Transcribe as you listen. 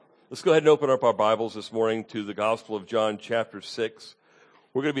Let's go ahead and open up our Bibles this morning to the Gospel of John chapter 6.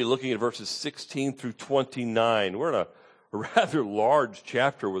 We're going to be looking at verses 16 through 29. We're in a rather large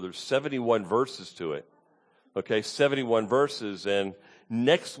chapter where there's 71 verses to it. Okay, 71 verses. And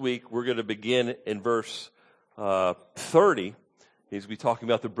next week we're going to begin in verse 30. He's going to be talking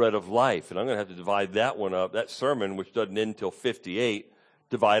about the bread of life. And I'm going to have to divide that one up, that sermon, which doesn't end until 58,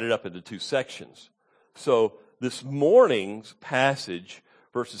 divide it up into two sections. So this morning's passage,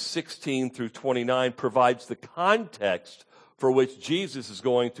 verses 16 through 29, provides the context for which Jesus is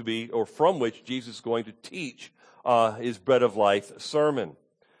going to be, or from which Jesus is going to teach his bread of life sermon.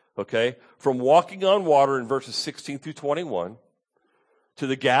 Okay? From walking on water in verses 16 through 21, to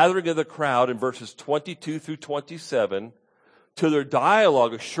the gathering of the crowd in verses 22 through 27, to their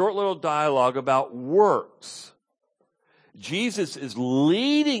dialogue, a short little dialogue about works. Jesus is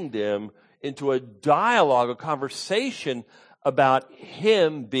leading them into a dialogue, a conversation about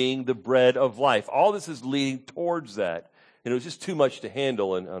him being the bread of life. All this is leading towards that. And it was just too much to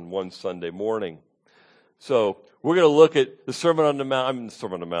handle on one Sunday morning. So we're going to look at the Sermon on the Mount,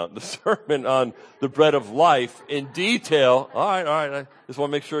 the sermon on the bread of life in detail. All right. I just want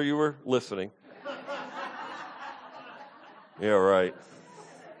to make sure you were listening. Yeah, right.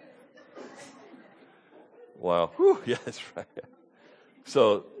 Wow. Whew, yeah, that's right.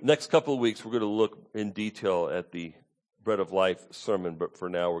 So next couple of weeks, we're going to look in detail at the bread of life sermon, but for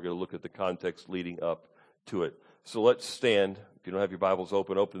now we're going to look at the context leading up to it. So let's stand. If you don't have your Bibles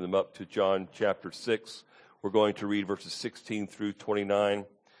open them up to John chapter 6. We're going to read verses 16 through 29,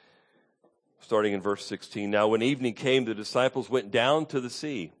 starting in verse 16. Now when evening came, the disciples went down to the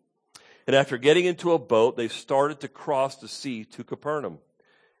sea, and after getting into a boat, they started to cross the sea to Capernaum.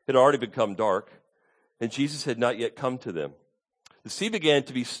 It had already become dark, and Jesus had not yet come to them. The sea began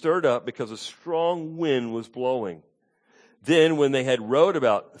to be stirred up because a strong wind was blowing. Then, when they had rowed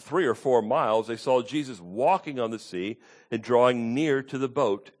about 3 or 4 miles, they saw Jesus walking on the sea and drawing near to the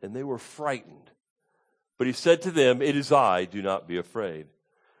boat, and they were frightened. But he said to them, "It is I, do not be afraid."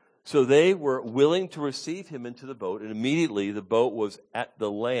 So they were willing to receive him into the boat, and immediately the boat was at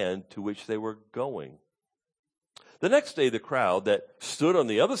the land to which they were going. The next day, the crowd that stood on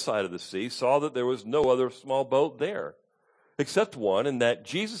the other side of the sea saw that there was no other small boat there, except one, and that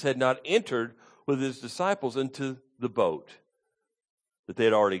Jesus had not entered with his disciples into the boat that they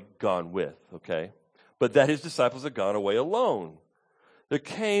had already gone with, okay? But that his disciples had gone away alone. There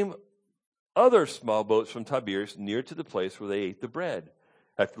came other small boats from Tiberias near to the place where they ate the bread,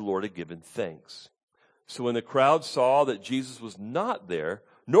 after the Lord had given thanks. So when the crowd saw that Jesus was not there,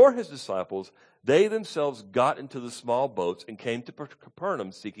 nor his disciples, they themselves got into the small boats and came to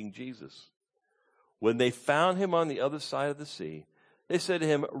Capernaum seeking Jesus. When they found him on the other side of the sea, they said to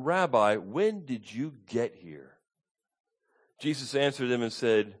him, "Rabbi, when did you get here?" Jesus answered them and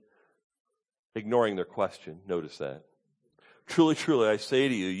said, ignoring their question, notice that, "Truly, truly, I say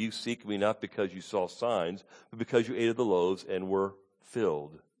to you, you seek me not because you saw signs, but because you ate of the loaves and were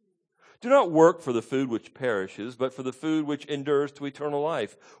filled. Do not work for the food which perishes, but for the food which endures to eternal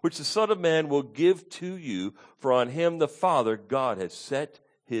life, which the Son of Man will give to you, for on him the Father God has set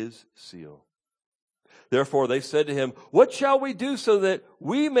his seal." Therefore they said to him, "What shall we do so that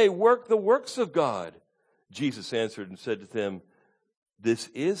we may work the works of God?" Jesus answered and said to them, "This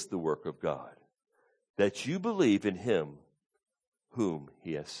is the work of God, that you believe in him whom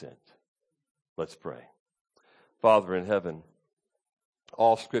he has sent." Let's pray. Father in heaven,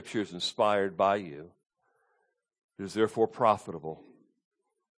 all Scripture is inspired by you. It is therefore profitable.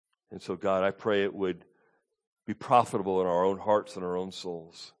 And so, God, I pray it would be profitable in our own hearts and our own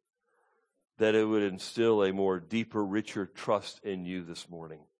souls, that it would instill a more deeper, richer trust in you this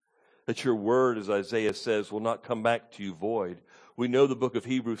morning. That your word, as Isaiah says, will not come back to you void. We know the book of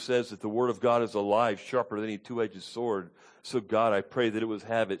Hebrews says that the word of God is alive, sharper than any two-edged sword. So God, I pray that it would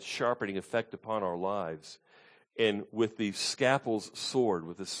have its sharpening effect upon our lives. And with the scalpel's sword,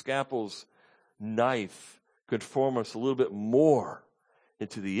 with the scalpel's knife, conform us a little bit more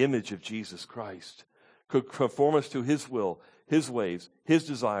into the image of Jesus Christ. Could conform us to his will, his ways, his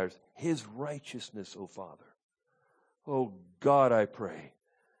desires, his righteousness, O Father. Oh God, I pray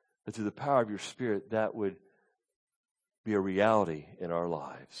that through the power of your Spirit, that would be a reality in our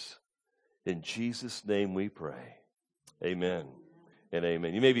lives. In Jesus' name we pray. Amen and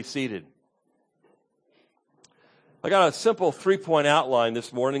amen. You may be seated. I got a simple 3-point outline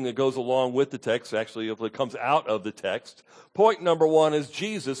this morning that goes along with the text. Actually, it comes out of the text. Point number 1 is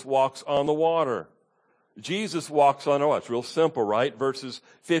Jesus walks on the water. Jesus walks on the water. It's real simple, right? Verses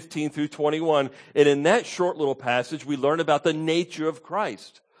 15 through 21. And in that short little passage, we learn about the nature of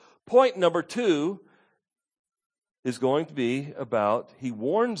Christ. Point number 2 is going to be about, he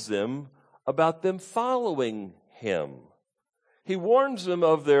warns them about them following him. He warns them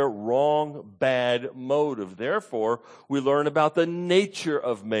of their wrong, bad motive. Therefore, we learn about the nature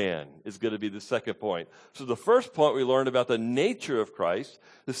of man is going to be the second point. So the first point, we learned about the nature of Christ.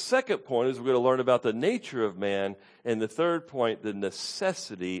 The second point is we're going to learn about the nature of man. And the third point, the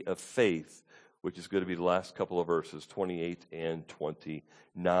necessity of faith, which is going to be the last couple of verses, 28 and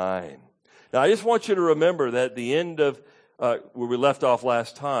 29. Now, I just want you to remember that at the end of where we left off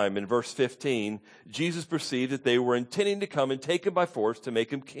last time, in verse 15, Jesus perceived that they were intending to come and take him by force to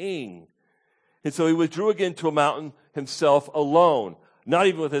make him king. And so he withdrew again to a mountain himself alone, not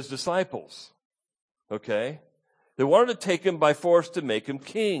even with his disciples. Okay? They wanted to take him by force to make him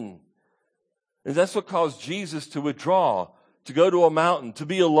king. And that's what caused Jesus to withdraw, to go to a mountain, to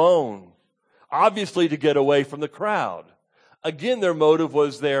be alone. Obviously to get away from the crowd. Again, their motive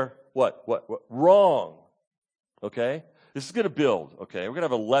was their what? Wrong. Okay? This is going to build, okay? We're going to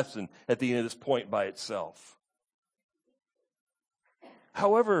have a lesson at the end of this point by itself.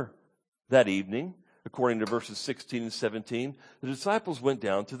 However, that evening, according to verses 16 and 17, the disciples went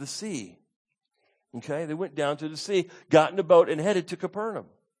down to the sea. Okay? They went down to the sea, got in a boat, and headed to Capernaum.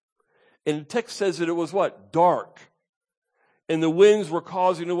 And the text says that it was what? Dark. And the winds were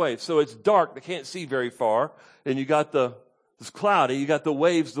causing the waves. So it's dark. They can't see very far. And you got it's cloudy. You got the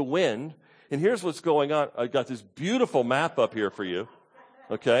waves, the wind. And here's what's going on. I got this beautiful map up here for you.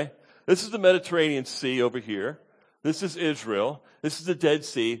 Okay? This is the Mediterranean Sea over here. This is Israel. This is the Dead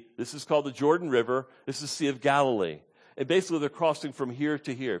Sea. This is called the Jordan River. This is the Sea of Galilee. And basically they're crossing from here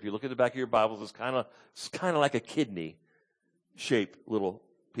to here. If you look at the back of your Bibles, it's kind of like a kidney-shaped little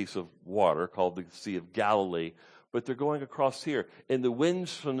piece of water called the Sea of Galilee. But they're going across here. And the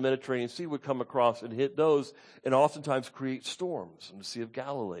winds from the Mediterranean Sea would come across and hit those and oftentimes create storms in the Sea of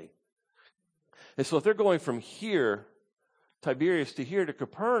Galilee. And so if they're going from here, Tiberias, to here to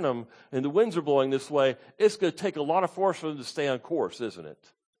Capernaum, and the winds are blowing this way, it's going to take a lot of force for them to stay on course, isn't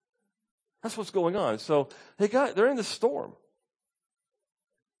it? That's what's going on. So they're in the storm.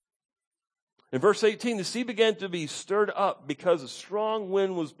 In verse 18, the sea began to be stirred up because a strong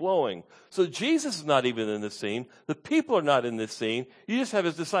wind was blowing. So Jesus is not even in this scene. The people are not in this scene. You just have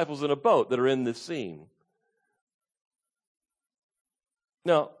his disciples in a boat that are in this scene.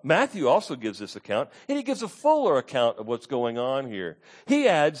 Now, Matthew also gives this account, and he gives a fuller account of what's going on here. He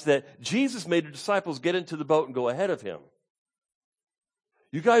adds that Jesus made the disciples get into the boat and go ahead of him.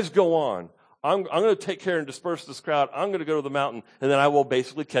 You guys go on. I'm going to take care and disperse this crowd. I'm going to go to the mountain, and then I will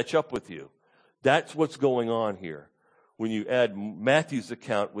basically catch up with you. That's what's going on here. When you add Matthew's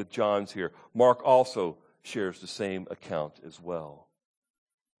account with John's here, Mark also shares the same account as well.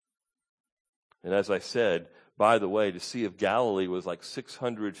 And as I said, by the way, the Sea of Galilee was like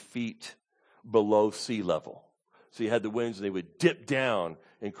 600 feet below sea level. So you had the winds and they would dip down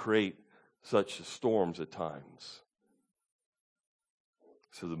and create such storms at times.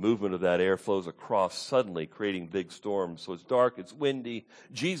 So the movement of that air flows across suddenly, creating big storms. So it's dark, it's windy.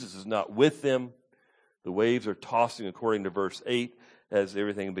 Jesus is not with them. The waves are tossing, according to verse 8, as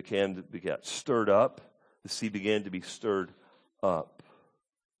everything got stirred up. The sea began to be stirred up.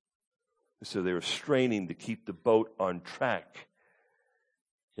 So they were straining to keep the boat on track.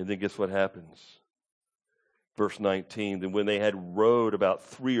 And then guess what happens? Verse 19, then when they had rowed about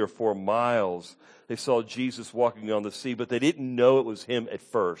 3 or 4 miles, they saw Jesus walking on the sea, but they didn't know it was him at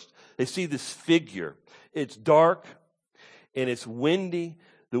first. They see this figure. It's dark and it's windy.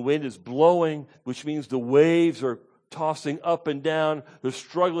 The wind is blowing, which means the waves are tossing up and down. They're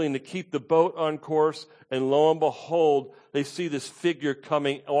struggling to keep the boat on course. And lo and behold, they see this figure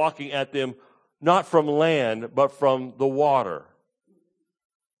coming, walking at them, not from land, but from the water.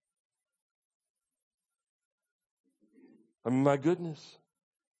 I mean, my goodness.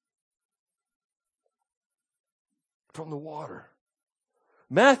 From the water.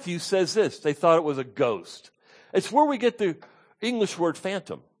 Matthew says this. They thought it was a ghost. It's where we get the English word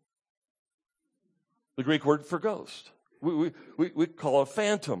phantom. The Greek word for ghost. We call it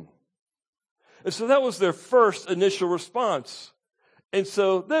phantom. And so that was their first initial response. And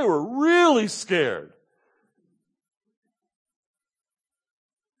so they were really scared.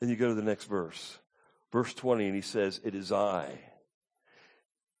 And you go to the next verse. Verse 20, and he says, it is I.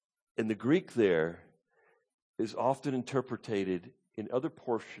 And the Greek there is often interpreted in other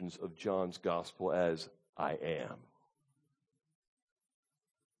portions of John's gospel as I am.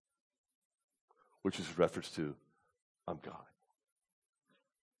 Which is a reference to I'm God.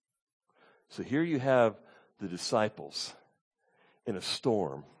 So here you have the disciples in a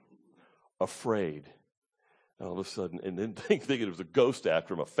storm, afraid. And all of a sudden, and then thinking it was a ghost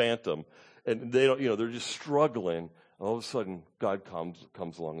after him, a phantom. And they don't, they're just struggling. All of a sudden, God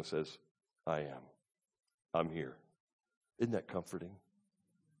comes along and says, I am. I'm here. Isn't that comforting?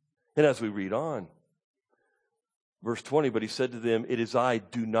 And as we read on, verse 20, but he said to them, it is I,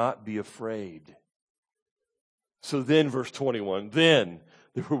 do not be afraid. So then, verse 21, then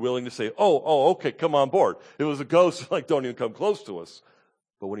they were willing to say, okay, come on board. It was a ghost, don't even come close to us.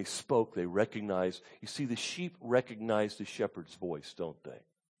 But when he spoke, they recognized, you see, the sheep recognize the shepherd's voice, don't they?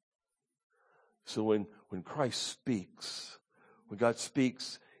 So when Christ speaks, when God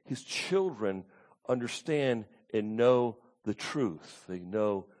speaks, his children understand and know the truth. They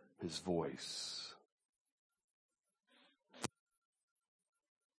know his voice.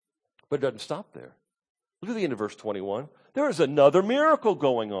 But it doesn't stop there. Look at the end of verse 21. There is another miracle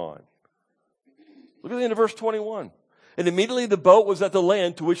going on. Look at the end of verse 21. And immediately the boat was at the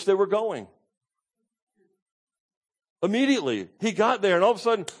land to which they were going. Immediately. He got there and all of a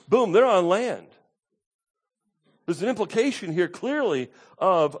sudden, boom, they're on land. There's an implication here clearly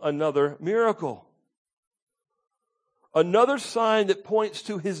of another miracle. Another sign that points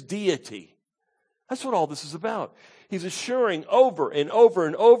to his deity. That's what all this is about. He's assuring over and over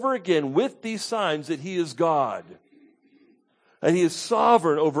and over again with these signs that he is God. And he is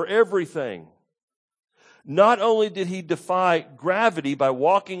sovereign over everything. Not only did he defy gravity by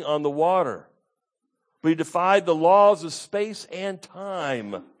walking on the water, but he defied the laws of space and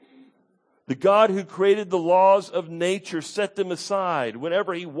time. The God who created the laws of nature set them aside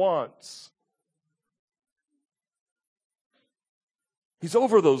whenever he wants. He's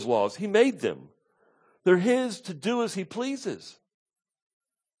over those laws. He made them. They're his to do as he pleases.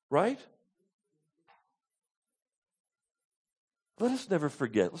 Right? Let us never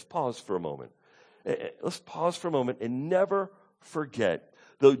forget. Let's pause for a moment. Let's pause for a moment and never forget.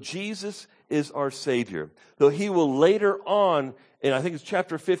 Though Jesus is our Savior, though he will later on, and I think it's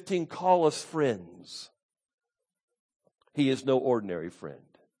chapter 15, call us friends, he is no ordinary friend.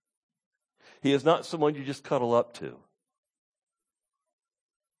 He is not someone you just cuddle up to.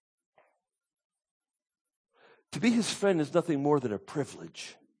 To be his friend is nothing more than a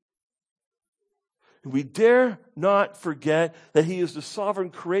privilege. We dare not forget that he is the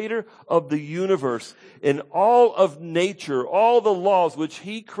sovereign creator of the universe, and all of nature, all the laws which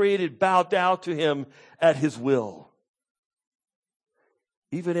he created bow down to him at his will.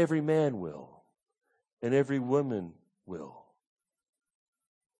 Even every man will, and every woman will.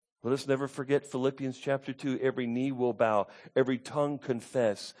 Let us never forget Philippians chapter 2. Every knee will bow, every tongue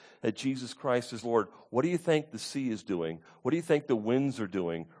confess that Jesus Christ is Lord. What do you think the sea is doing? What do you think the winds are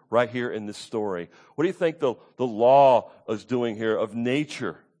doing right here in this story? What do you think the law is doing here of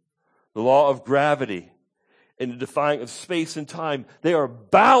nature? The law of gravity and the defying of space and time. They are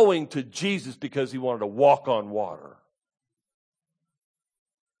bowing to Jesus because he wanted to walk on water.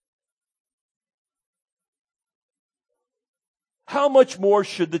 How much more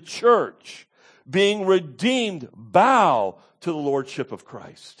should the church, being redeemed, bow to the lordship of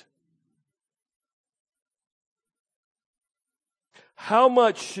Christ? How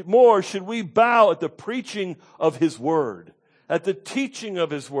much more should we bow at the preaching of his word, at the teaching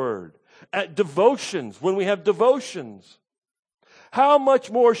of his word, at devotions, when we have devotions? How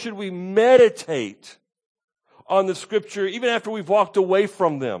much more should we meditate on the scripture even after we've walked away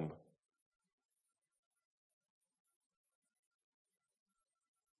from them?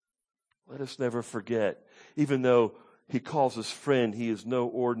 Let us never forget, even though he calls us friend, he is no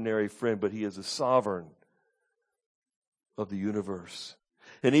ordinary friend, but he is a sovereign of the universe.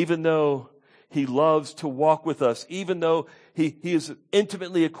 And even though he loves to walk with us, even though he is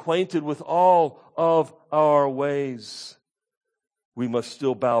intimately acquainted with all of our ways, we must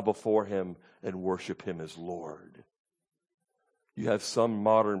still bow before him and worship him as Lord. You have some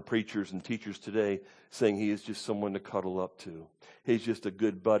modern preachers and teachers today saying he is just someone to cuddle up to. He's just a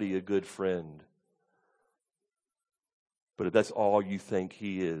good buddy, a good friend. But if that's all you think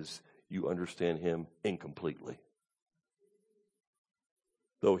he is, you understand him incompletely.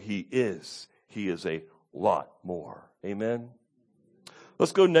 Though he is a lot more. Amen?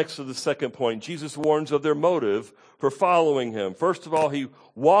 Let's go next to the second point. Jesus warns of their motive for following him. First of all, he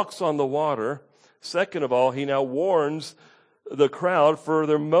walks on the water. Second of all, he now warns the crowd for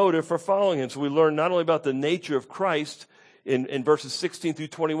their motive for following him. So we learn not only about the nature of Christ in verses 16 through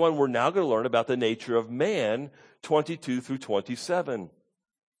 21, we're now going to learn about the nature of man, 22 through 27.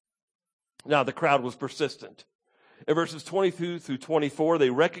 Now, the crowd was persistent. In verses 22 through 24, they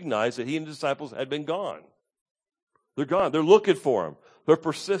recognized that he and the disciples had been gone. They're gone. They're looking for him. They're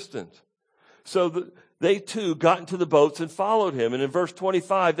persistent. So they too got into the boats and followed him. And in verse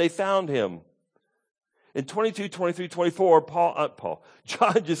 25, they found him. in 22, 23, 24,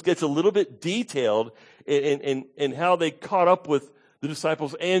 John just gets a little bit detailed in how they caught up with the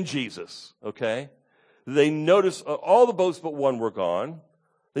disciples and Jesus, okay? They notice all the boats but one were gone.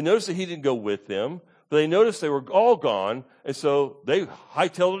 They noticed that he didn't go with them, but they noticed they were all gone, and so they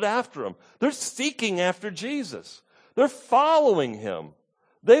hightailed it after him. They're seeking after Jesus. They're following him.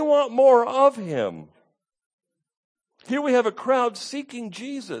 They want more of him. Here we have a crowd seeking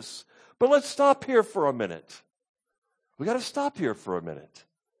Jesus. But let's stop here for a minute. We got to stop here for a minute.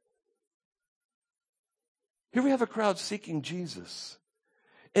 Here we have a crowd seeking Jesus.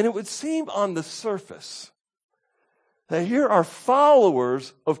 And it would seem on the surface that here are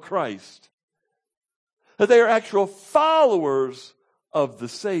followers of Christ. That they are actual followers of the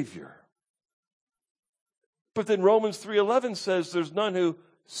Savior. But then Romans 3:11 says there's none who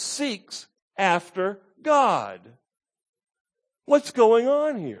seeks after God. What's going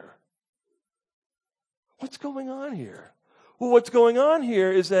on here? What's going on here? Well, what's going on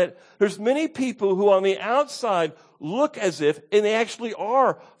here is that there's many people who on the outside look as if, and they actually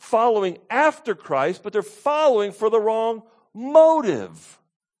are following after Christ, but they're following for the wrong motive.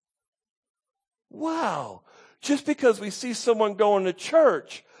 Wow. Just because we see someone going to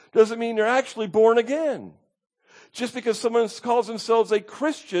church doesn't mean they're actually born again. Just because someone calls themselves a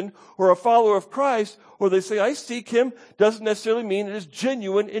Christian or a follower of Christ, or they say, I seek him, doesn't necessarily mean it is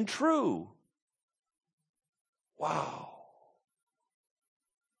genuine and true. Wow.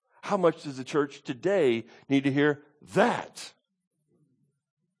 How much does the church today need to hear that?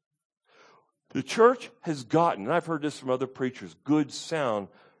 The church has gotten, and I've heard this from other preachers, good, sound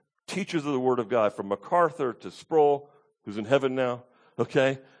teachers of the Word of God, from MacArthur to Sproul, who's in heaven now,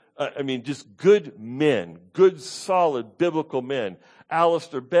 okay? I mean, just good men, good, solid, biblical men.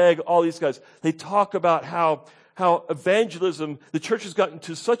 Alistair Begg, all these guys, they talk about how evangelism, the church has gotten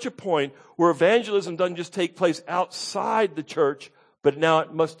to such a point where evangelism doesn't just take place outside the church, but now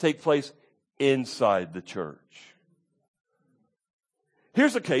it must take place inside the church.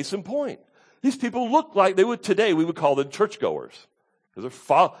 Here's a case in point. These people look like they would today, we would call them churchgoers.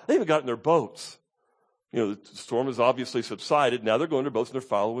 Because they even got in their boats. You know, the storm has obviously subsided. Now they're going to their boats and they're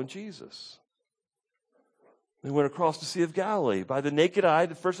following Jesus. They went across the Sea of Galilee. By the naked eye,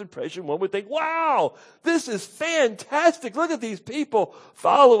 the first impression, one would think, wow, this is fantastic. Look at these people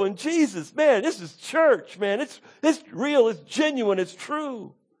following Jesus. Man, this is church, man. It's real, it's genuine, it's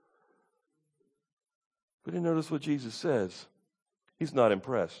true. But then notice what Jesus says. He's not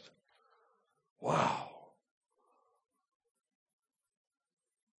impressed. Wow.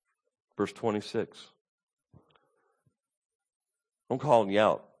 Verse 26. I'm calling you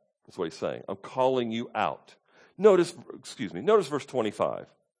out. That's what he's saying. I'm calling you out. Notice verse 25.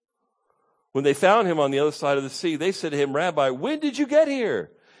 When they found him on the other side of the sea, they said to him, Rabbi, when did you get here?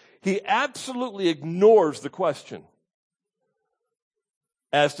 He absolutely ignores the question.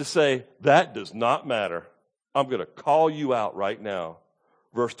 As to say, that does not matter. I'm going to call you out right now.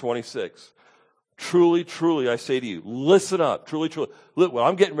 Verse 26. Truly, truly, I say to you, listen up. Truly, truly. Look, what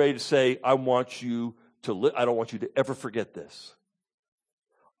I'm getting ready to say, I don't want you to ever forget this.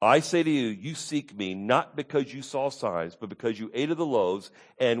 I say to you, you seek me not because you saw signs, but because you ate of the loaves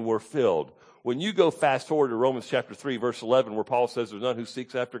and were filled. When you go fast forward to Romans chapter 3, verse 11, where Paul says there's none who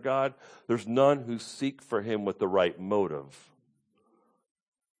seeks after God, there's none who seek for him with the right motive.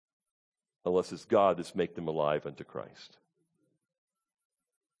 Unless it's God that's make them alive unto Christ.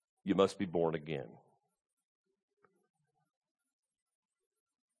 You must be born again.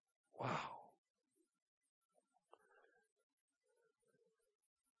 Wow.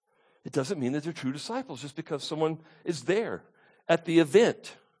 It doesn't mean that they're true disciples just because someone is there at the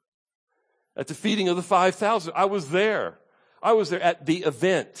event, at the feeding of the 5,000. I was there at the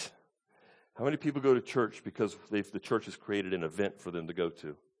event. How many people go to church because the church has created an event for them to go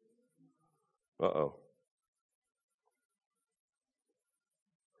to? Uh-oh.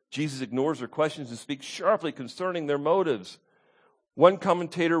 Jesus ignores their questions and speaks sharply concerning their motives. One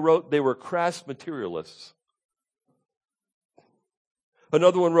commentator wrote they were crass materialists.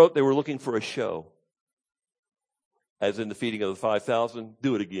 Another one wrote they were looking for a show. As in the feeding of the 5,000,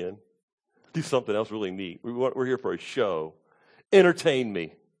 do it again. Do something else really neat. We're here for a show. Entertain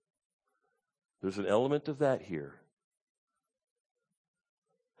me. There's an element of that here.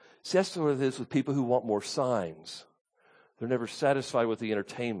 See, that's what it is with people who want more signs. They're never satisfied with the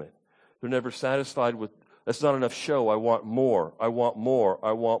entertainment. They're never satisfied with, that's not enough show. I want more. I want more.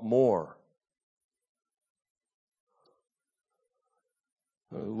 I want more.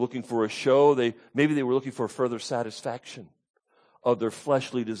 Looking for a show, maybe they were looking for further satisfaction of their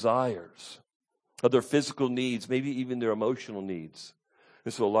fleshly desires, of their physical needs, maybe even their emotional needs.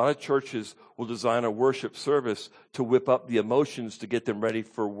 And so a lot of churches will design a worship service to whip up the emotions to get them ready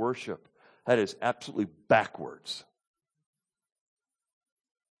for worship. That is absolutely backwards.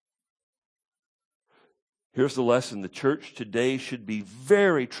 Here's the lesson. The church today should be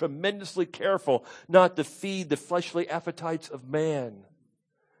very tremendously careful not to feed the fleshly appetites of man.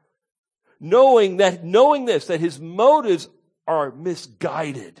 Knowing this, that his motives are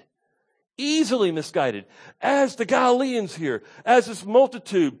misguided. Easily misguided. As the Galileans here, as this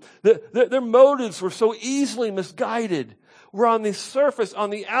multitude, their motives were so easily misguided. Where on the surface, on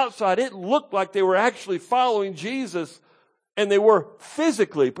the outside, it looked like they were actually following Jesus, and they were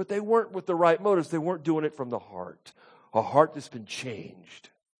physically, but they weren't with the right motives. They weren't doing it from the heart. A heart that's been changed.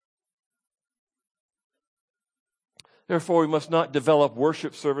 Therefore, we must not develop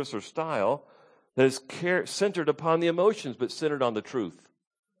worship service or style that is centered upon the emotions, but centered on the truth.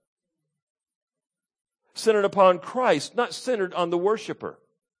 Centered upon Christ, not centered on the worshiper.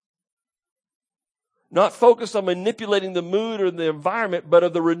 Not focused on manipulating the mood or the environment, but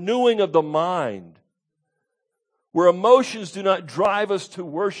of the renewing of the mind. Where emotions do not drive us to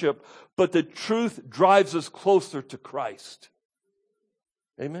worship, but the truth drives us closer to Christ.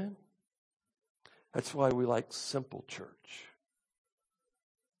 Amen? That's why we like simple church.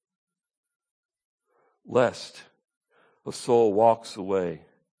 Lest a soul walks away,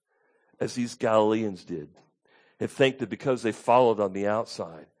 as these Galileans did, and think that because they followed on the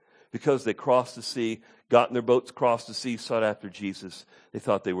outside, because they crossed the sea, got in their boats, crossed the sea, sought after Jesus, they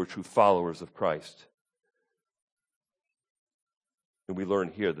thought they were true followers of Christ. And we learn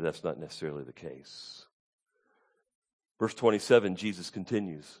here that that's not necessarily the case. Verse 27, Jesus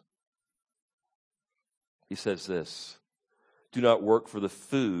continues. He says this, "Do not work for the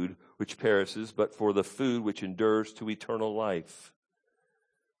food which perishes, but for the food which endures to eternal life,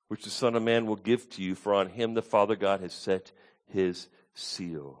 which the Son of Man will give to you, for on him the Father God has set his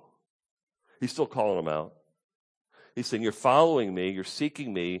seal." He's still calling them out. He's saying, you're following me, you're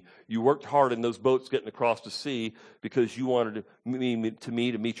seeking me, you worked hard in those boats getting across the sea because you wanted me to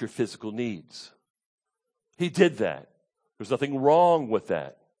meet your physical needs. He did that. There's nothing wrong with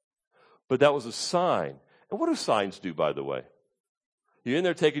that. But that was a sign. And what do signs do, by the way? You're in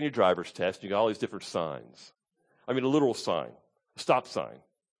there taking your driver's test, you got all these different signs. I mean, a literal sign, a stop sign,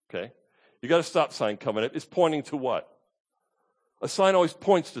 okay? You got a stop sign coming up. It's pointing to what? A sign always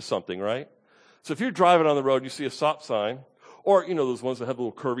points to something, right? So if you're driving on the road and you see a stop sign, or, you know, those ones that have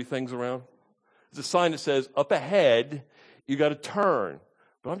little curvy things around, it's a sign that says, up ahead, you got to turn.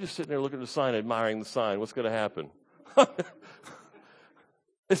 But I'm just sitting there looking at the sign, admiring the sign. What's going to happen?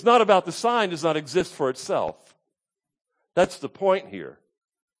 It's not about the sign. It does not exist for itself. That's the point here.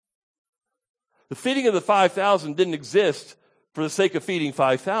 The feeding of the 5,000 didn't exist for the sake of feeding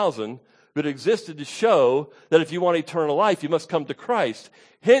 5,000, but it existed to show that if you want eternal life, you must come to Christ.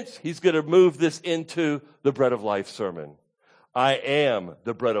 Hence, he's going to move this into the bread of life sermon. I am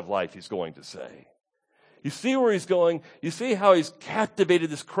the bread of life, he's going to say. You see where he's going? You see how he's captivated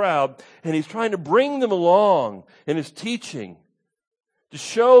this crowd, and he's trying to bring them along in his teaching to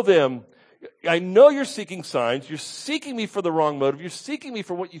show them, I know you're seeking signs. You're seeking me for the wrong motive. You're seeking me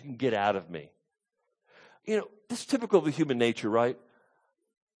for what you can get out of me. You know, this is typical of the human nature, right?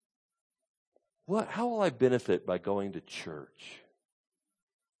 How will I benefit by going to church?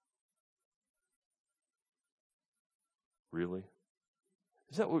 Really?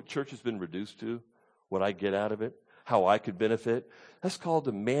 Is that what church has been reduced to? What I get out of it? How I could benefit? That's called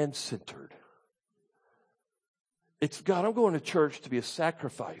the man-centered. It's, God, I'm going to church to be a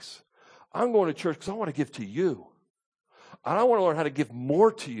sacrifice. I'm going to church because I want to give to you. And I want to learn how to give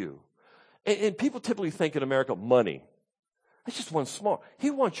more to you. And people typically think in America, money. That's just one small.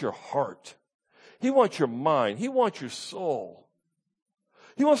 He wants your heart. He wants your mind. He wants your soul.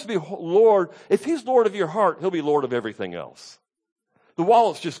 He wants to be Lord. If he's Lord of your heart, he'll be Lord of everything else. The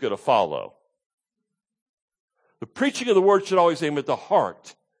wallet's just going to follow. The preaching of the word should always aim at the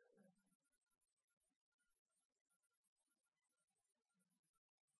heart.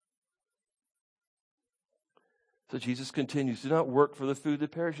 So Jesus continues, do not work for the food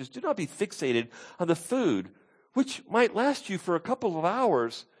that perishes. Do not be fixated on the food, which might last you for a couple of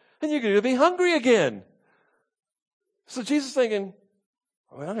hours, and you're going to be hungry again. So Jesus is thinking,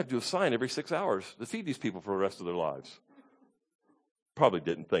 I don't have to do a sign every 6 hours to feed these people for the rest of their lives. Probably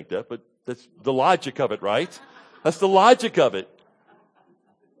didn't think that, but that's the logic of it, right? That's the logic of it.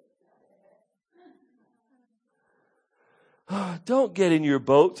 Don't get in your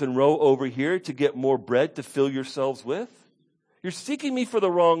boats and row over here to get more bread to fill yourselves with. You're seeking me for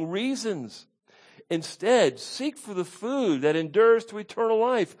the wrong reasons. Instead, seek for the food that endures to eternal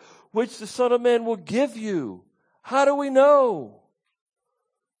life, which the Son of Man will give you. How do we know?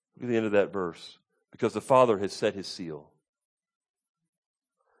 Look at the end of that verse. Because the Father has set his seal.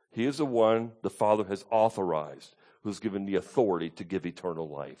 He is the one the Father has authorized, who's given the authority to give eternal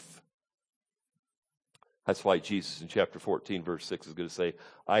life. That's why Jesus in chapter 14, verse 6 is going to say,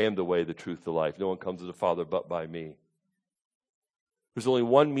 I am the way, the truth, the life. No one comes to the Father but by me. There's only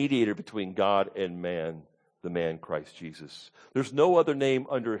one mediator between God and man, the man Christ Jesus. There's no other name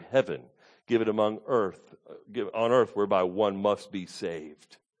under heaven given on earth whereby one must be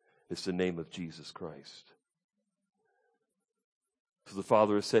saved. It's the name of Jesus Christ. So the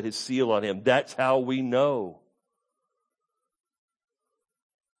Father has set his seal on him. That's how we know.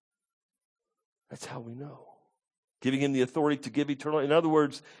 That's how we know. Giving him the authority to give eternal life. In other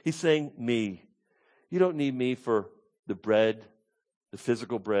words, he's saying, me. You don't need me for the bread, the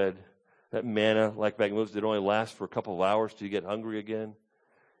physical bread, that manna like back in Moses that only lasts for a couple of hours till you get hungry again.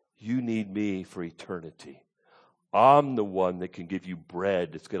 You need me for eternity. I'm the one that can give you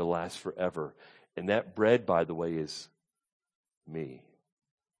bread that's going to last forever. And that bread, by the way, is me.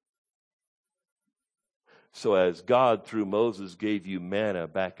 So as God, through Moses, gave you manna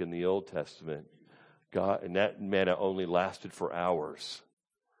back in the Old Testament, God, and that manna only lasted for hours,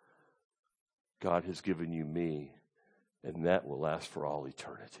 God has given you me, and that will last for all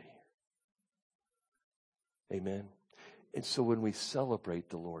eternity. Amen? And so when we celebrate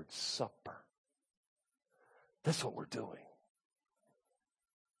the Lord's Supper, that's what we're doing.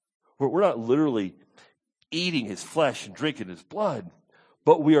 We're not literally eating his flesh and drinking his blood,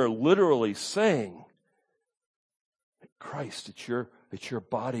 but we are literally saying, Christ, it's your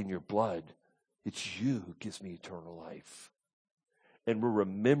body and your blood. It's you who gives me eternal life. And we're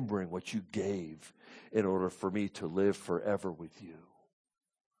remembering what you gave in order for me to live forever with you.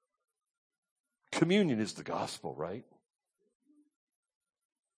 Communion is the gospel, right?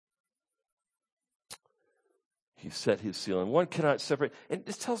 He set his seal, and one cannot separate. And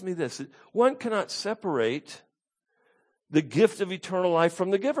this tells me this: one cannot separate the gift of eternal life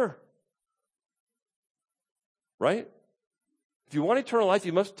from the giver. Right? If you want eternal life,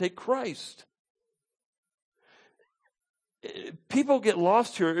 you must take Christ. People get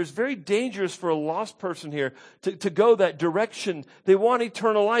lost here. It's very dangerous for a lost person here to go that direction. They want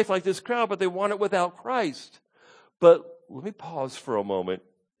eternal life like this crowd, but they want it without Christ. But let me pause for a moment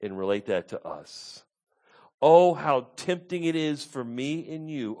and relate that to us. Oh, how tempting it is for me and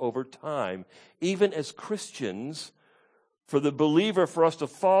you over time, even as Christians, for the believer, for us to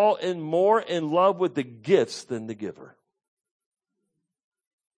fall more in love with the gifts than the giver.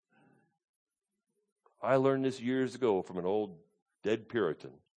 I learned this years ago from an old dead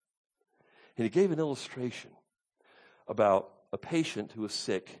Puritan. And he gave an illustration about a patient who was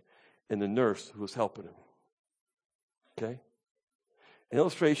sick and the nurse who was helping him. Okay? An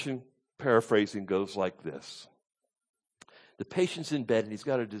illustration, paraphrasing, goes like this. The patient's in bed and he's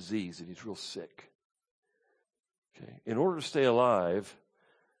got a disease and he's real sick. Okay? In order to stay alive,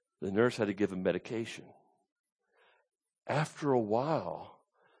 the nurse had to give him medication. After a while,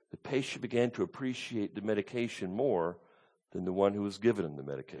 the patient began to appreciate the medication more than the one who was giving him the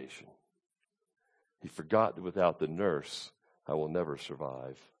medication. He forgot that without the nurse, I will never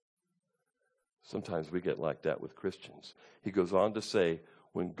survive. Sometimes we get like that with Christians. He goes on to say,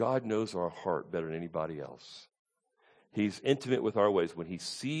 when God knows our heart better than anybody else, he's intimate with our ways. When he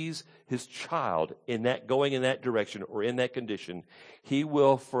sees his child going in that direction or in that condition, he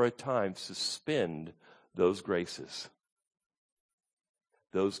will for a time suspend those graces,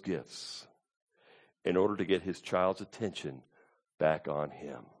 those gifts, in order to get his child's attention back on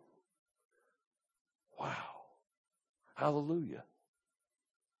him. Wow. Hallelujah.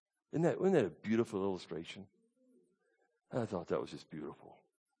 Isn't that a beautiful illustration? I thought that was just beautiful.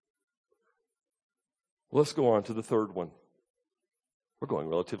 Well, let's go on to the third one. We're going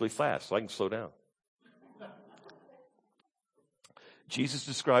relatively fast, so I can slow down. Jesus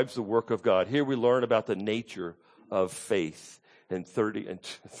describes the work of God. Here we learn about the nature of faith. And 30, and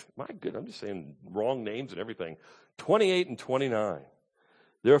my goodness, I'm just saying wrong names and everything. 28 and 29.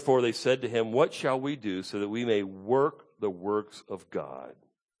 Therefore they said to him, what shall we do so that we may work the works of God?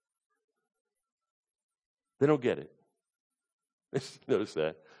 They don't get it. Notice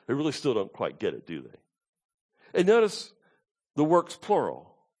that. They really still don't quite get it, do they? And notice the works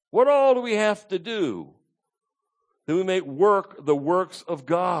plural. What all do we have to do that we may work the works of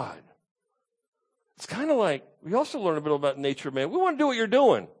God? It's kind of like, we also learn a bit about nature, man. We want to do what you're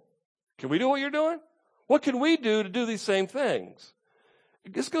doing. Can we do what you're doing? What can we do to do these same things?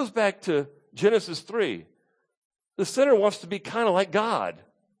 This goes back to Genesis 3. The sinner wants to be kind of like God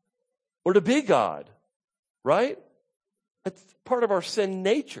or to be God, right? That's part of our sin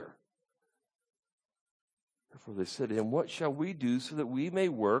nature. For they said to him, what shall we do so that we may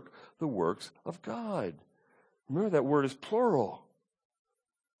work the works of God? Remember, that word is plural.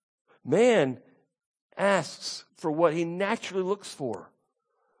 Man asks for what he naturally looks for,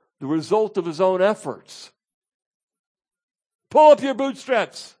 the result of his own efforts. Pull up your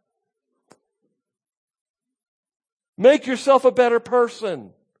bootstraps. Make yourself a better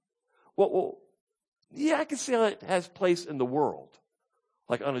person. Well, yeah, I can see how it has place in the world,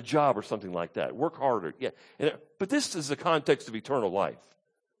 like on a job or something like that. Work harder. Yeah, but this is the context of eternal life.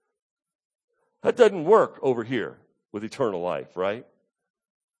 That doesn't work over here with eternal life, right?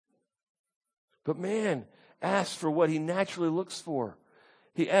 But man asks for what he naturally looks for.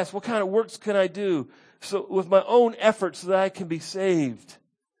 He asks, what kind of works can I do so with my own efforts so that I can be saved?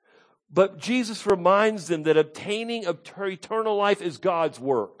 But Jesus reminds them that obtaining eternal life is God's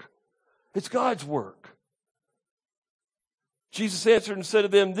work. It's God's work. Jesus answered and said to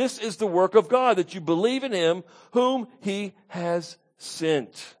them, this is the work of God, that you believe in him whom he has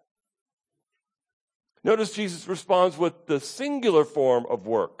sent. Notice Jesus responds with the singular form of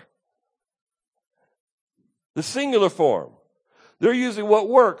work. The singular form. They're using what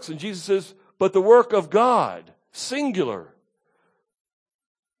works, and Jesus says, but the work of God, singular.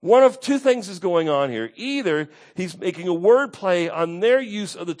 One of two things is going on here. Either he's making a word play on their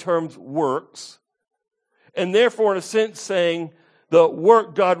use of the terms works, and therefore in a sense saying the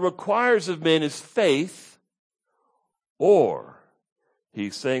work God requires of men is faith, or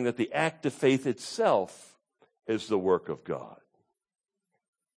he's saying that the act of faith itself is the work of God.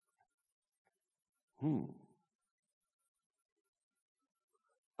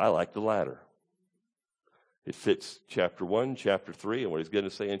 I like the latter. It fits chapter 1, chapter 3, and what he's going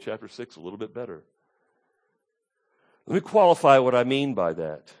to say in chapter 6 a little bit better. Let me qualify what I mean by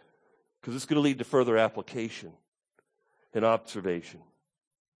that, because it's going to lead to further application and observation.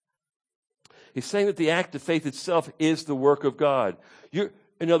 He's saying that the act of faith itself is the work of God.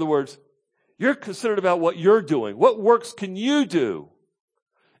 In other words, you're concerned about what you're doing. What works can you do?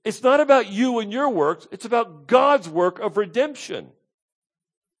 It's not about you and your works. It's about God's work of redemption.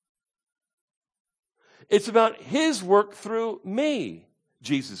 It's about his work through me,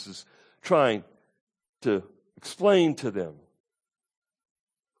 Jesus is trying to explain to them.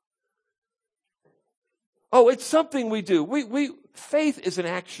 Oh, it's something we do. Faith is an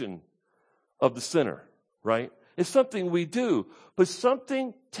action of the sinner, right? It's something we do, but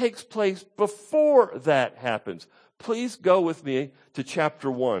something takes place before that happens. Please go with me to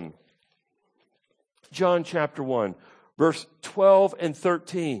chapter 1. John chapter 1, verse 12 and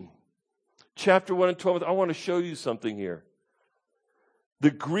 13. Chapter 1 and 12, I want to show you something here. The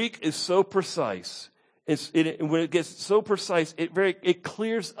Greek is so precise. When it gets so precise, it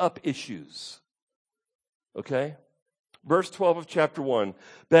clears up issues. Okay? Verse 12 of chapter 1.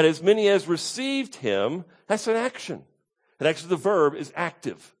 That as many as received him, that's an action. And actually the verb is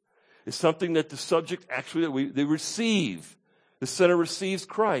active. It's something that the subject actually, they receive. The sinner receives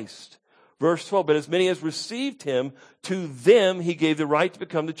Christ. Verse 12, but as many as received him, to them he gave the right to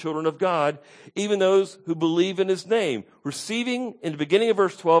become the children of God, even those who believe in his name. Receiving in the beginning of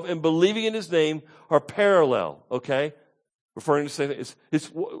verse 12 and believing in his name are parallel, okay? Referring to saying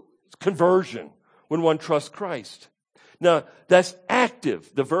it's conversion when one trusts Christ. Now, that's active.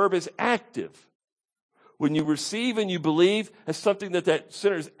 The verb is active. When you receive and you believe, that's something that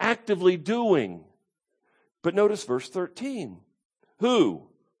sinner is actively doing. But notice verse 13. Who?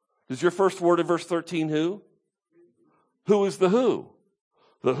 Is your first word in verse 13 who? Who is the who?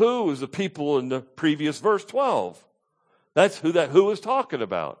 The who is the people in the previous verse 12. That's who that who is talking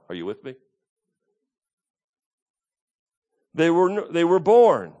about. Are you with me? They were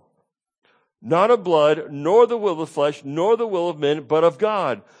born, not of blood, nor the will of the flesh, nor the will of men, but of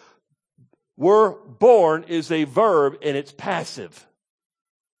God. Were born is a verb and it's passive.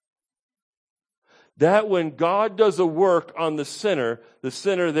 That when God does a work on the sinner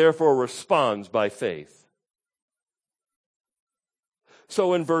therefore responds by faith.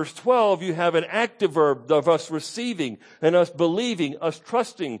 So in verse 12, you have an active verb of us receiving and us believing, us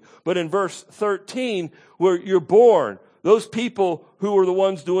trusting. But in verse 13, where you're born, those people who are the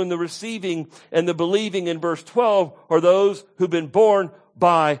ones doing the receiving and the believing in verse 12 are those who've been born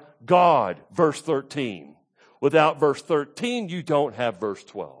by God, verse 13. Without verse 13, you don't have verse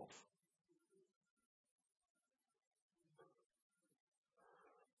 12.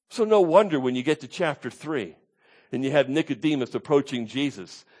 So no wonder when you get to chapter 3 and you have Nicodemus approaching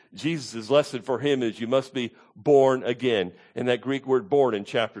Jesus, Jesus' lesson for him is you must be born again. And that Greek word born in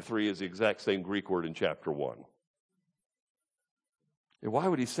chapter 3 is the exact same Greek word in chapter 1. And why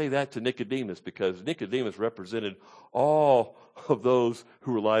would he say that to Nicodemus? Because Nicodemus represented all of those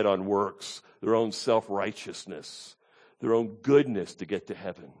who relied on works, their own self-righteousness, their own goodness to get to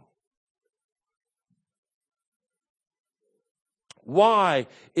heaven. Why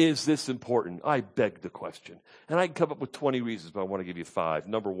is this important? I beg the question. And I can come up with 20 reasons, but I want to give you 5.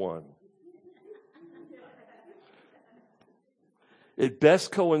 Number 1. It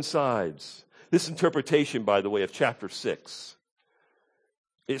best coincides. This interpretation, by the way, of chapter 6.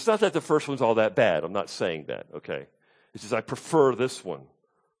 It's not that the first one's all that bad. I'm not saying that, okay? It's just I prefer this one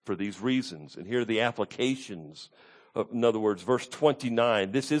for these reasons. And here are the applications. In other words, verse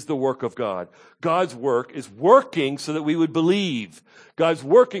 29, this is the work of God. God's work is working so that we would believe. God's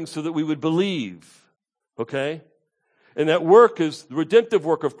working so that we would believe. Okay? And that work is the redemptive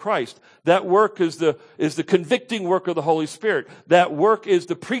work of Christ. That work is the convicting work of the Holy Spirit. That work is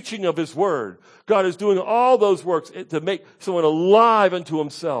the preaching of His Word. God is doing all those works to make someone alive unto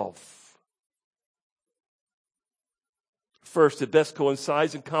Himself. First, it best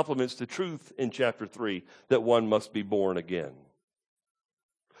coincides and complements the truth in chapter 3 that one must be born again.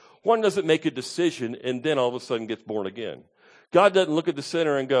 One doesn't make a decision and then all of a sudden gets born again. God doesn't look at the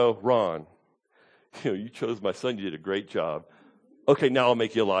sinner and go, Ron, you chose my son, you did a great job. Okay, now I'll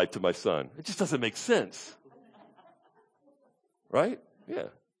make you alive to my son. It just doesn't make sense. Right? Yeah.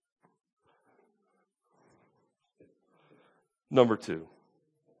 Number 2,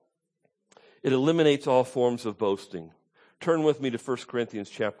 it eliminates all forms of boasting. Turn with me to 1 Corinthians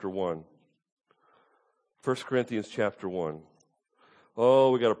chapter 1. 1 Corinthians chapter 1.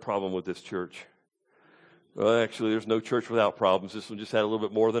 Oh, we got a problem with this church. Well, actually, there's no church without problems. This one just had a little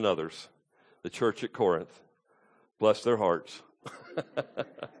bit more than others. The church at Corinth. Bless their hearts.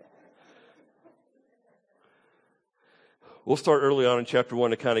 We'll start early on in chapter 1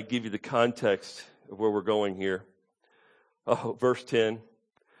 to kind of give you the context of where we're going here. Verse 10.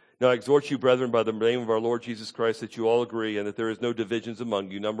 Now I exhort you, brethren, by the name of our Lord Jesus Christ, that you all agree and that there is no divisions among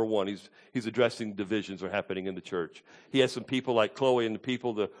you. Number 1, he's addressing divisions are happening in the church. He has some people like Chloe and the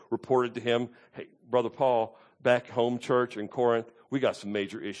people that reported to him, hey, Brother Paul, back home church in Corinth, we got some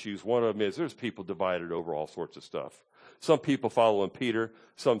major issues. One of them is there's people divided over all sorts of stuff. Some people following Peter,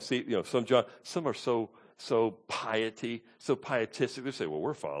 some John, some are so pietistic. They say, well,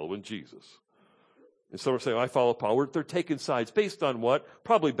 we're following Jesus. And some are saying, I follow Paul. They're taking sides based on what?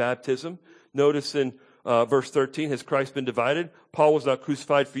 Probably baptism. Notice in verse 13, has Christ been divided? Paul was not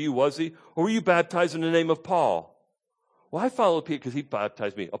crucified for you, was he? Or were you baptized in the name of Paul? Well, I follow Peter because he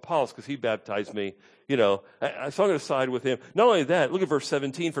baptized me. Apollos because he baptized me. So I'm going to side with him. Not only that, look at verse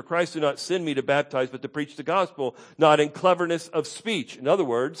 17. For Christ did not send me to baptize, but to preach the gospel, not in cleverness of speech. In other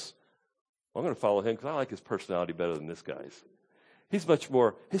words, I'm going to follow him because I like his personality better than this guy's. His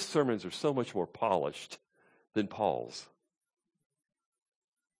sermons are so much more polished than Paul's.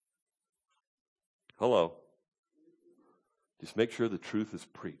 Hello. Just make sure the truth is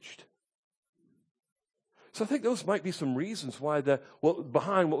preached. So I think those might be some reasons why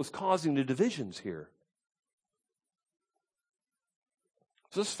behind what was causing the divisions here.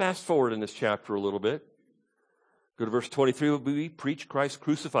 So let's fast forward in this chapter a little bit. Go to verse 23. We preach Christ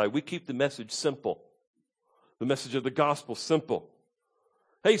crucified. We keep the message simple. The message of the gospel simple.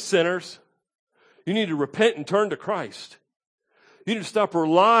 Hey, sinners, you need to repent and turn to Christ. You need to stop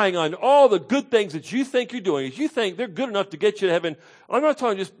relying on all the good things that you think you're doing. If you think they're good enough to get you to heaven, I'm not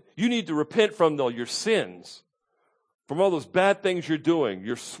talking just, you need to repent from your sins, from all those bad things you're doing,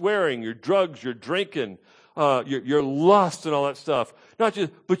 your swearing, your drugs, your drinking, your lust and all that stuff.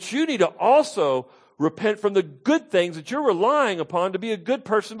 But you need to also repent from the good things that you're relying upon to be a good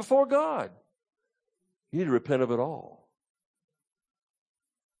person before God. You need to repent of it all.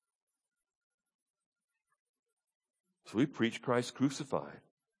 So we preach Christ crucified.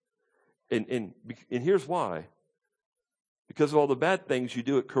 And here's why. Because of all the bad things you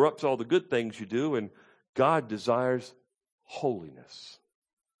do, it corrupts all the good things you do, and God desires holiness.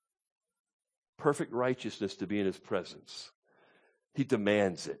 Perfect righteousness to be in His presence. He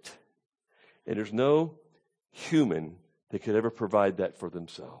demands it. And there's no human that could ever provide that for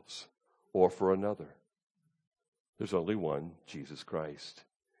themselves or for another. There's only one, Jesus Christ.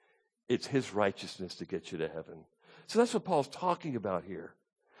 It's His righteousness to get you to heaven. So that's what Paul's talking about here.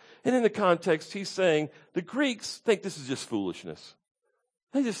 And in the context, he's saying the Greeks think this is just foolishness.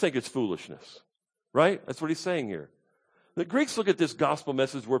 They just think it's foolishness. Right? That's what he's saying here. The Greeks look at this gospel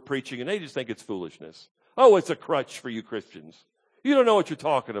message we're preaching and they just think it's foolishness. Oh, it's a crutch for you Christians. You don't know what you're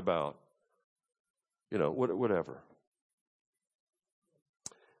talking about. Whatever.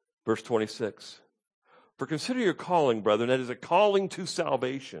 Verse 26. For consider your calling, brethren, that is a calling to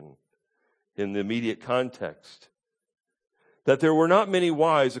salvation in the immediate context. that there were not many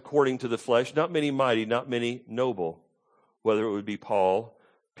wise according to the flesh, not many mighty, not many noble, whether it would be Paul,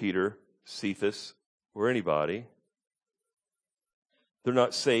 Peter, Cephas, or anybody. They're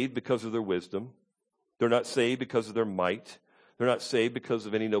not saved because of their wisdom. They're not saved because of their might. They're not saved because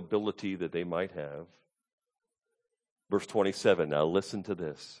of any nobility that they might have. Verse 27, now listen to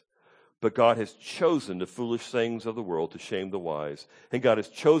this. But God has chosen the foolish things of the world to shame the wise. And God has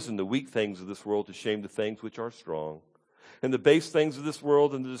chosen the weak things of this world to shame the things which are strong. And the base things of this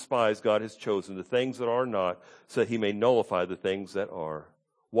world and the despised God has chosen, the things that are not, so that he may nullify the things that are.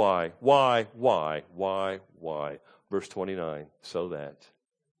 Why? Verse 29, so that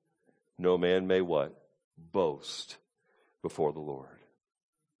no man may what? Boast before the Lord.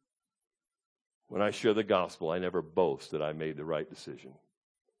 When I share the gospel, I never boast that I made the right decision.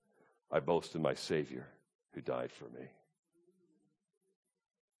 I boast in my Savior who died for me.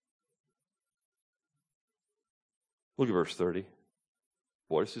 Look at verse 30.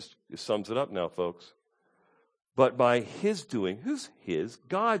 Boy, this sums it up now, folks. But by his doing, who's his?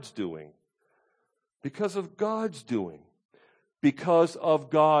 God's doing. Because of God's doing. Because of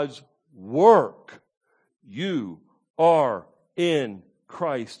God's work, you are in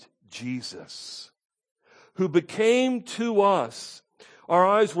Christ Jesus, who became to us. Our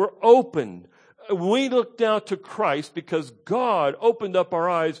eyes were opened. We looked down to Christ because God opened up our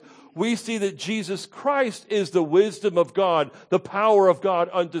eyes. We see that Jesus Christ is the wisdom of God, the power of God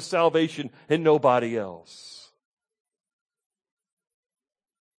unto salvation, and nobody else.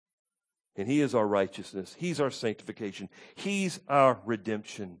 And he is our righteousness. He's our sanctification. He's our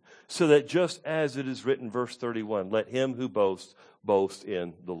redemption. So that just as it is written, verse 31, let him who boasts, boast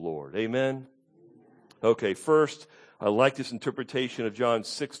in the Lord. Amen? Okay, first, I like this interpretation of John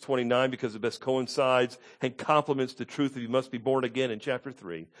 6:29 because it best coincides and complements the truth that you must be born again in chapter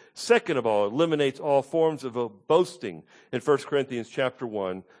 3. Second of all, it eliminates all forms of boasting in 1 Corinthians chapter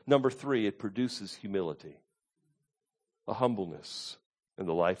 1. Number 3, it produces humility, a humbleness in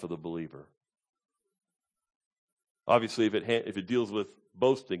the life of the believer. Obviously, if it deals with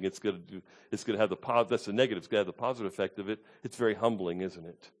boasting, it's going to have that's the negative. It's going to have the positive effect of it. It's very humbling, isn't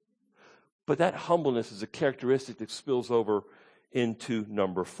it? But that humbleness is a characteristic that spills over into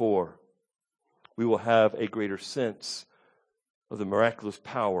number 4. We will have a greater sense of the miraculous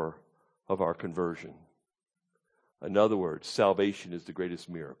power of our conversion. In other words, salvation is the greatest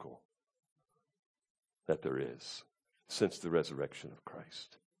miracle that there is since the resurrection of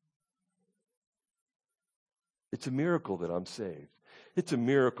Christ. It's a miracle that I'm saved. It's a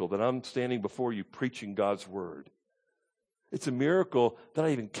miracle that I'm standing before you preaching God's word. It's a miracle that I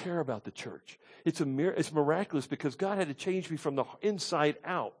even care about the church. It's miraculous because God had to change me from the inside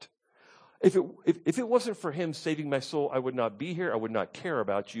out. If it wasn't for him saving my soul, I would not be here. I would not care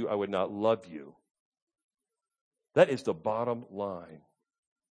about you. I would not love you. That is the bottom line.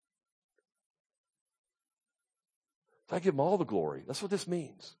 I give him all the glory. That's what this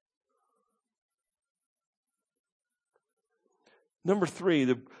means. Number 3,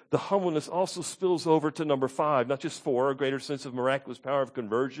 the humbleness also spills over to number 5. Not just 4, a greater sense of miraculous power of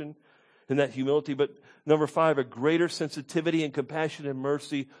conversion and that humility, but number 5, a greater sensitivity and compassion and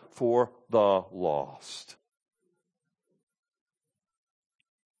mercy for the lost.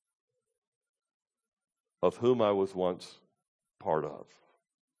 Of whom I was once part of.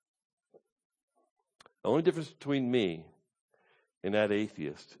 The only difference between me and that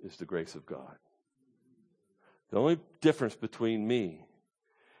atheist is the grace of God. The only difference between me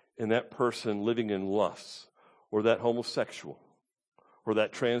and that person living in lust, or that homosexual, or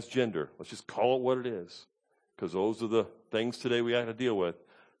that transgender, let's just call it what it is, because those are the things today we have to deal with.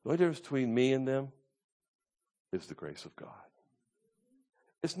 The only difference between me and them is the grace of God.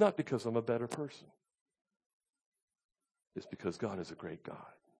 It's not because I'm a better person. It's because God is a great God.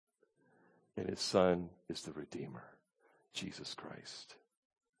 And his Son is the Redeemer, Jesus Christ.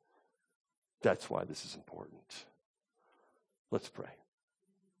 That's why this is important. Let's pray.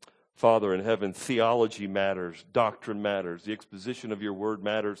 Father in heaven, theology matters, doctrine matters, the exposition of your word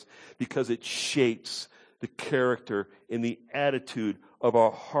matters because it shapes the character and the attitude of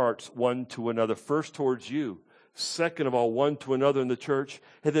our hearts one to another. First towards you, second of all, one to another in the church,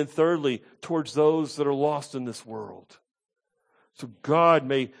 and then thirdly, towards those that are lost in this world. So God,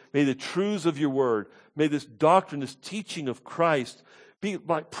 may the truths of your word, may this doctrine, this teaching of Christ be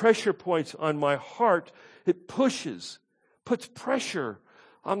like pressure points on my heart. It puts pressure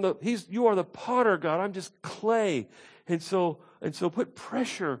on you are the potter, God. I'm just clay. And so put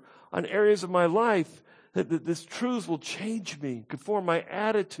pressure on areas of my life that this truth will change me, conform my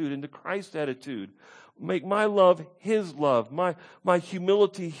attitude into Christ's attitude. Make my love his love, my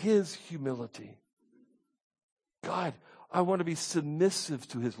humility his humility. God, I want to be submissive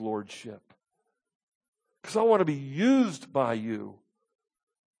to his lordship. Because I want to be used by you.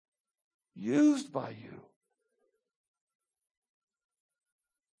 Used by you.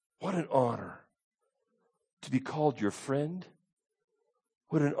 What an honor to be called your friend.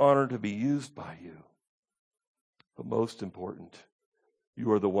 What an honor to be used by you. But most important,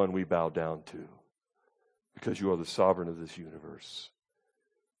 you are the one we bow down to because you are the sovereign of this universe.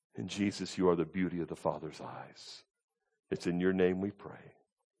 In Jesus, you are the beauty of the Father's eyes. It's in your name we pray.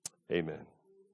 Amen.